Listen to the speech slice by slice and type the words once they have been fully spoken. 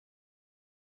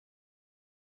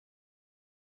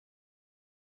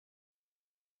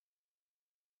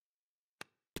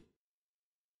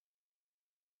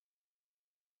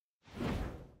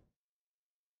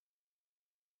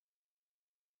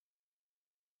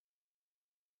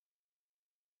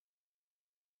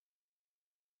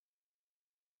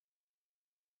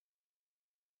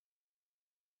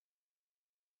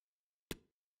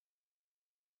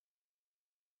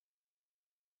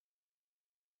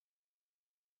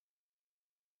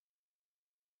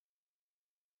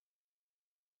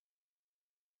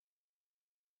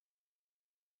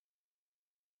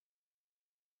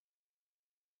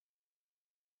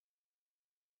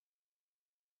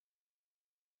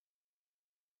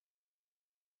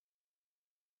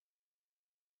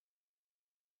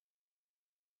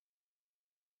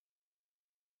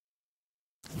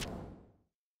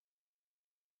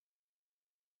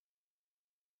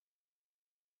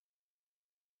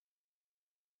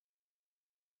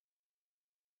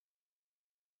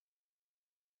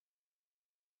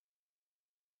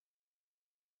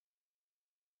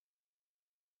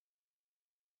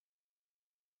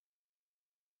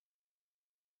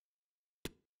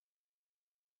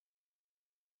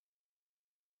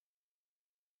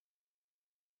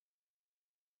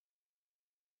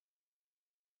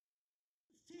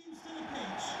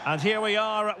And here we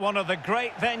are at one of the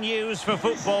great venues for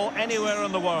football anywhere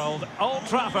in the world, Old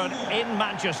Trafford in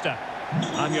Manchester.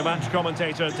 I'm your match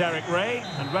commentator, Derek Ray,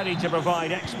 and ready to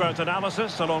provide expert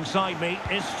analysis alongside me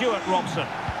is Stuart Robson.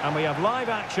 And we have live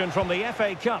action from the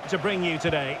FA Cup to bring you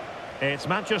today. It's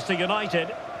Manchester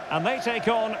United, and they take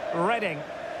on Reading.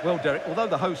 Well, Derek, although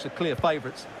the hosts are clear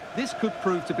favourites, this could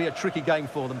prove to be a tricky game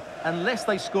for them unless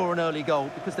they score an early goal,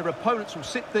 because their opponents will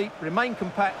sit deep, remain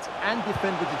compact and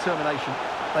defend with determination.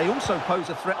 They also pose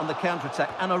a threat on the counter-attack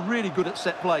and are really good at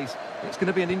set plays. It's going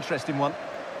to be an interesting one.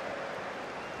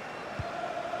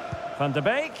 Van de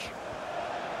Beek.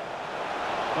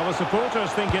 Well, the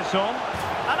supporters think it's on.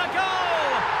 And a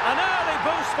goal! An early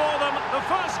boost for them. The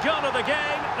first goal of the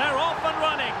game. They're off and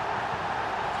running.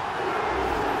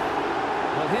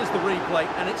 Well, here's the replay,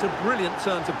 and it's a brilliant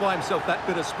turn to buy himself that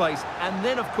bit of space. And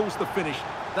then, of course, the finish.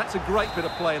 That's a great bit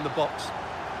of play in the box.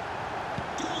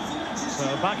 So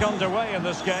back underway in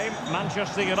this game.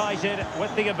 Manchester United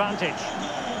with the advantage.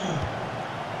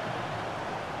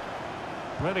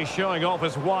 Really showing off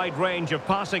his wide range of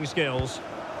passing skills.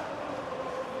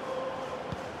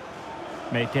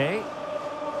 Meke.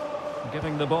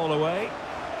 Giving the ball away.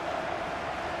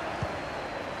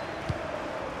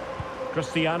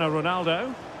 Cristiano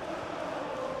Ronaldo.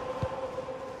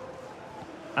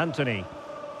 Anthony.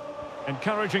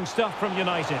 Encouraging stuff from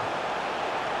United.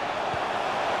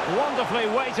 Wonderfully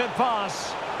weighted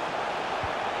pass.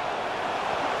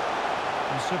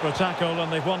 A super tackle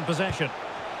and they've won possession.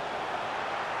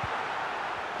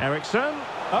 Ericsson.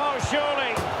 Oh,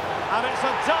 surely. And it's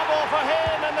a double for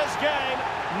him in this game.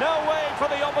 No way for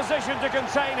the opposition to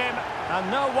contain him. And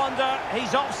no wonder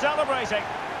he's off celebrating.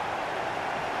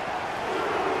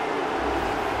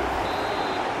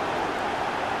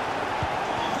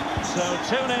 So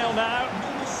 2-0 now.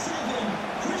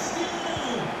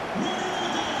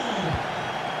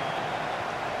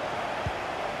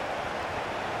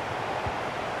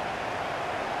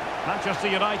 Manchester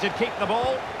United keep the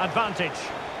ball. Advantage.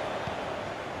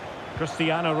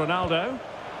 Cristiano Ronaldo.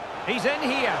 He's in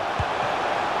here.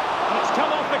 And it's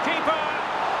come off the keeper.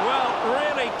 Well,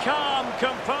 really calm,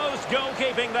 composed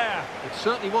goalkeeping there. It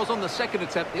certainly was on the second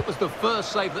attempt. It was the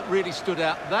first save that really stood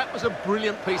out. That was a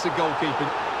brilliant piece of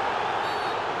goalkeeping.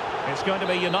 It's going to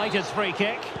be United's free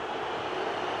kick.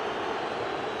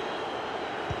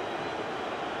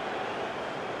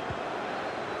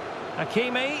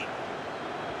 Hakimi.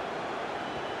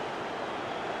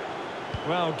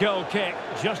 Well, goal kick,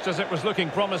 just as it was looking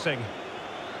promising.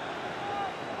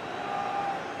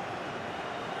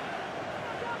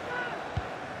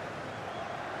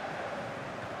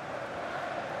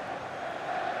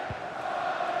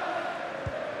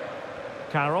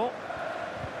 Carroll.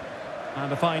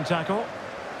 And a fine tackle.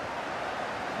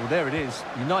 Well, there it is.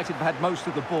 United have had most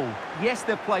of the ball. Yes,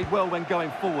 they've played well when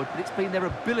going forward, but it's been their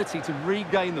ability to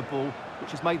regain the ball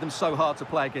which has made them so hard to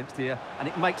play against here, and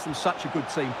it makes them such a good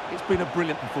team. It's been a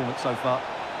brilliant performance so far.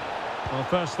 Well,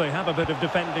 first they have a bit of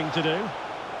defending to do.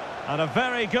 And a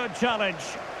very good challenge.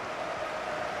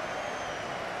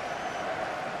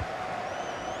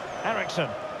 Ericsson.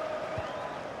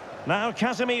 Now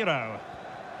Casemiro.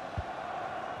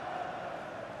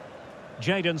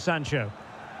 Jadon Sancho.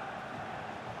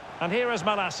 And here is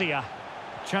Malacia.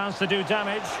 Chance to do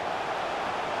damage.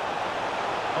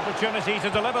 Opportunity to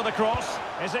deliver the cross.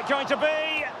 Is it going to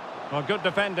be? Well, good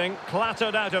defending.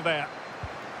 Clattered out of there.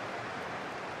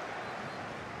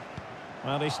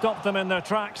 Well, he stopped them in their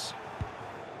tracks.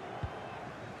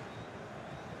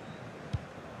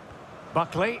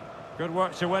 Buckley. Good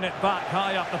work to win it back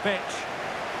high up the pitch.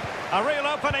 A real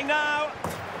opening now.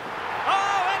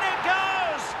 Oh, in it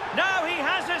goes! Now he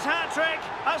has his hat-trick.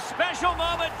 A special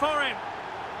moment for him.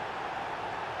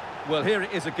 Well, here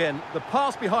it is again. The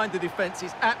pass behind the defence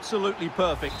is absolutely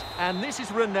perfect. And this is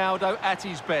Ronaldo at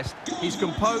his best. He's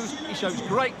composed, he shows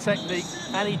great technique,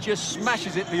 and he just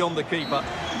smashes it beyond the keeper.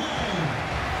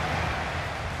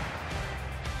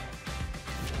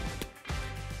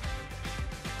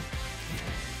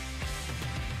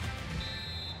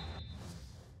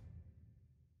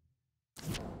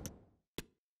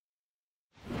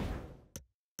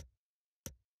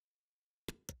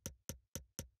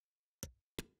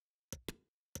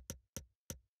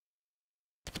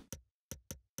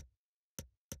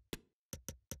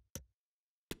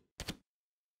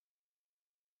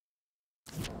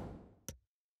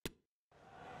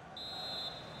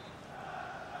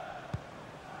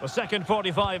 The second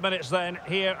 45 minutes then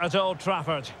here at Old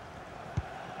Trafford.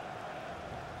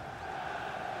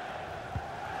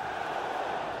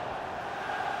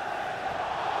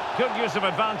 Good use of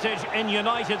advantage in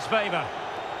United's favour.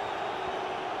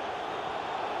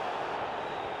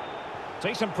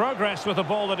 Decent progress with the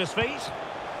ball at his feet.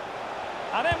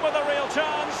 And in with a real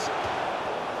chance.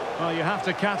 Well, you have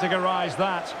to categorise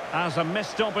that as a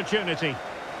missed opportunity.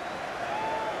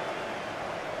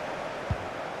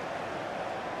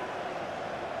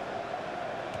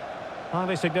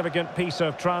 Highly significant piece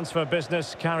of transfer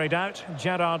business carried out.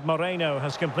 Gerard Moreno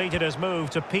has completed his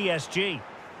move to PSG.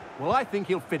 Well, I think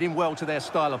he'll fit in well to their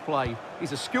style of play.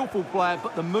 He's a skillful player,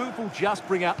 but the move will just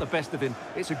bring out the best of him.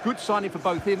 It's a good signing for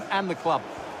both him and the club.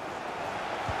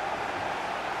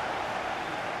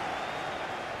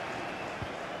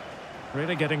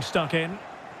 Really getting stuck in.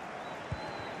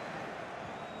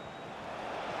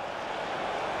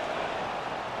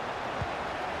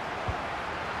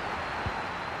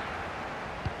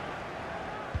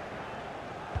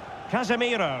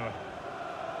 Casemiro.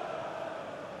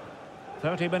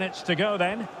 30 minutes to go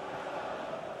then.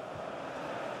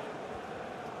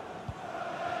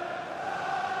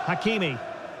 Hakimi.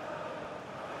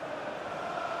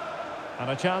 And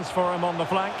a chance for him on the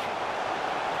flank.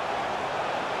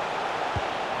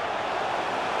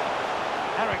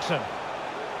 Ericsson.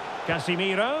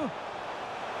 Casemiro.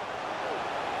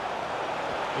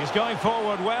 He's going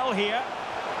forward well here.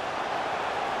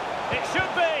 It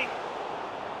should be.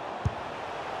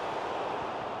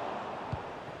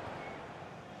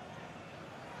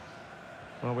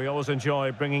 Well, we always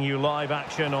enjoy bringing you live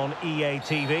action on EA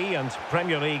TV and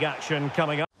Premier League action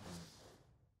coming up.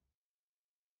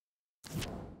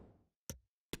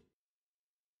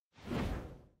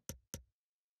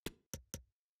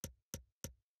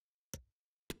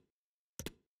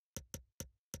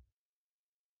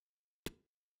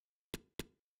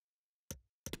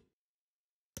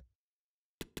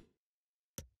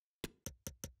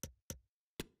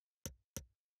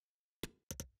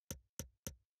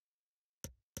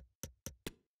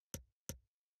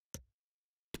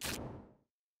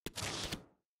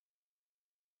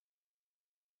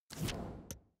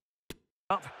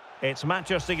 It's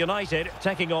Manchester United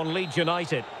taking on Leeds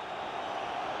United.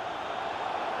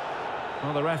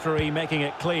 Well, the referee making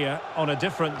it clear on a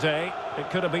different day it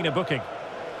could have been a booking.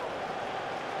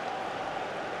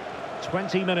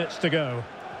 20 minutes to go.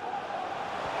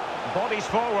 Bodies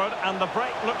forward and the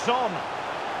break looks on.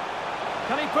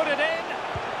 Can he put it in?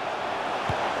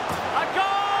 A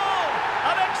goal!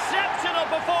 An exceptional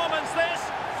performance this.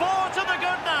 4 to the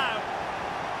good now.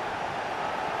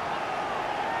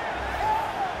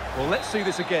 Well, let's see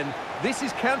this again. This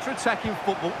is counter-attacking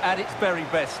football at its very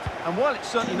best. And while it's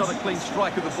certainly not a clean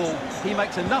strike of the ball, he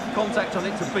makes enough contact on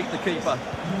it to beat the keeper.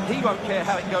 He won't care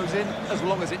how it goes in, as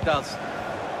long as it does.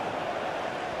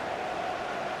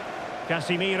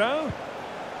 Casemiro.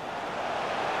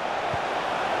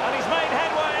 And he's made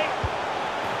headway.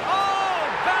 Oh,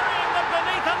 burying them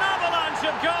beneath an avalanche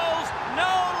of goals.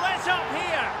 No let-up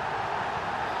here.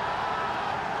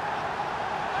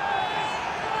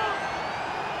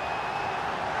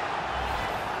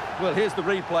 Well, here's the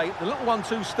replay. The little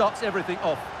 1-2 starts everything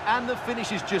off, and the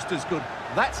finish is just as good.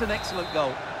 That's an excellent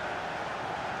goal.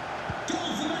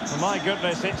 Oh, my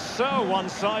goodness, it's so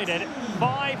one-sided.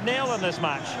 5-0 in this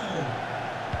match.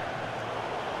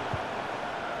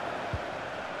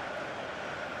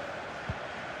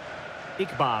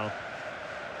 Iqbal.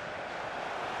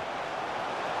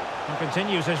 And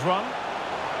continues his run.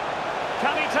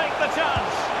 Can he take the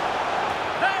chance?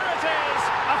 There it is!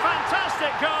 A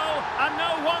fantastic goal, and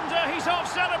no wonder he's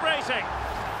off celebrating.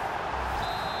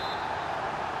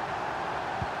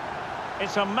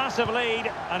 It's a massive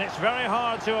lead, and it's very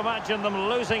hard to imagine them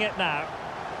losing it now.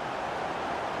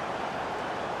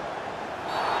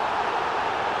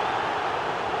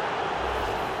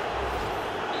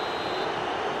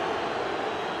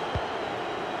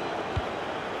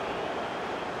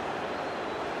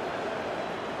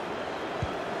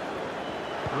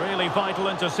 Really vital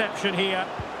interception here.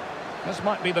 This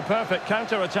might be the perfect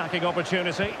counter-attacking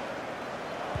opportunity.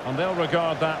 And they'll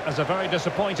regard that as a very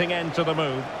disappointing end to the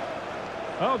move.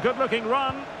 Oh, good-looking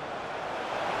run.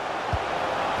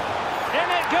 In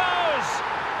it goes!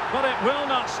 But it will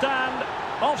not stand.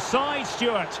 Offside,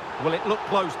 Stuart. Well, it looked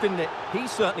close, didn't it? He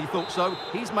certainly thought so.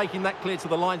 He's making that clear to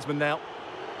the linesman now.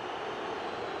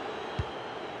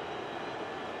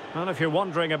 Well, if you're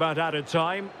wondering about added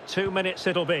time, 2 minutes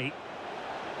it'll be.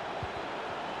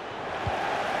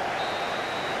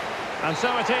 And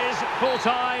so it is, full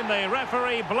time. The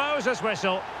referee blows his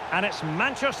whistle, and it's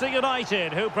Manchester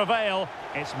United who prevail.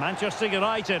 It's Manchester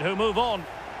United who move on.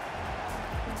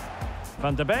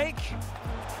 Van de Beek.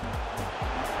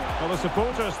 Well, the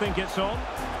supporters think it's on.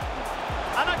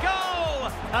 And a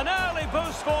goal! An early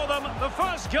boost for them. The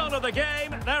first goal of the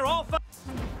game. They're off.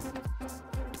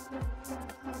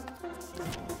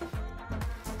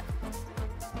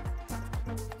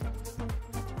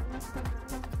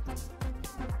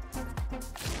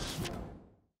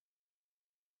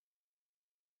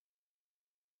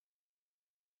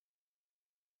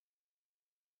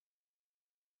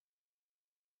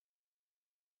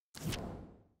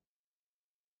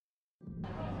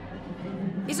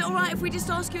 Is it all right if we just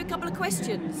ask you a couple of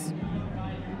questions?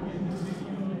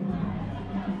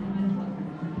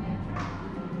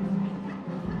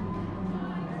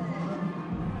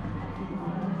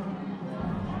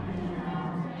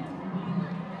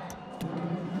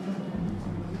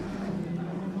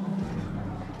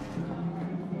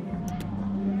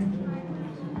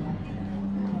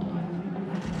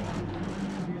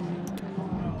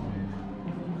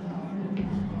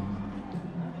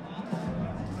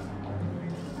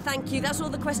 Thank you. That's all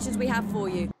the questions we have for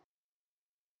you.